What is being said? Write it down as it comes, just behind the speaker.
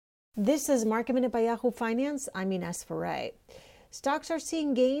This is Market Minute by Yahoo Finance. I'm Ines Ferre. Stocks are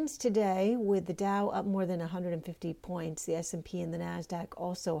seeing gains today, with the Dow up more than 150 points, the S&P and the Nasdaq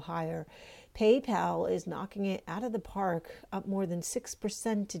also higher. PayPal is knocking it out of the park, up more than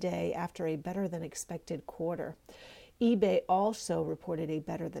 6% today after a better than expected quarter. eBay also reported a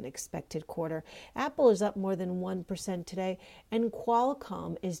better than expected quarter. Apple is up more than 1% today, and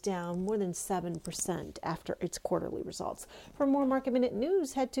Qualcomm is down more than 7% after its quarterly results. For more Market Minute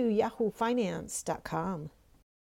news, head to yahoofinance.com.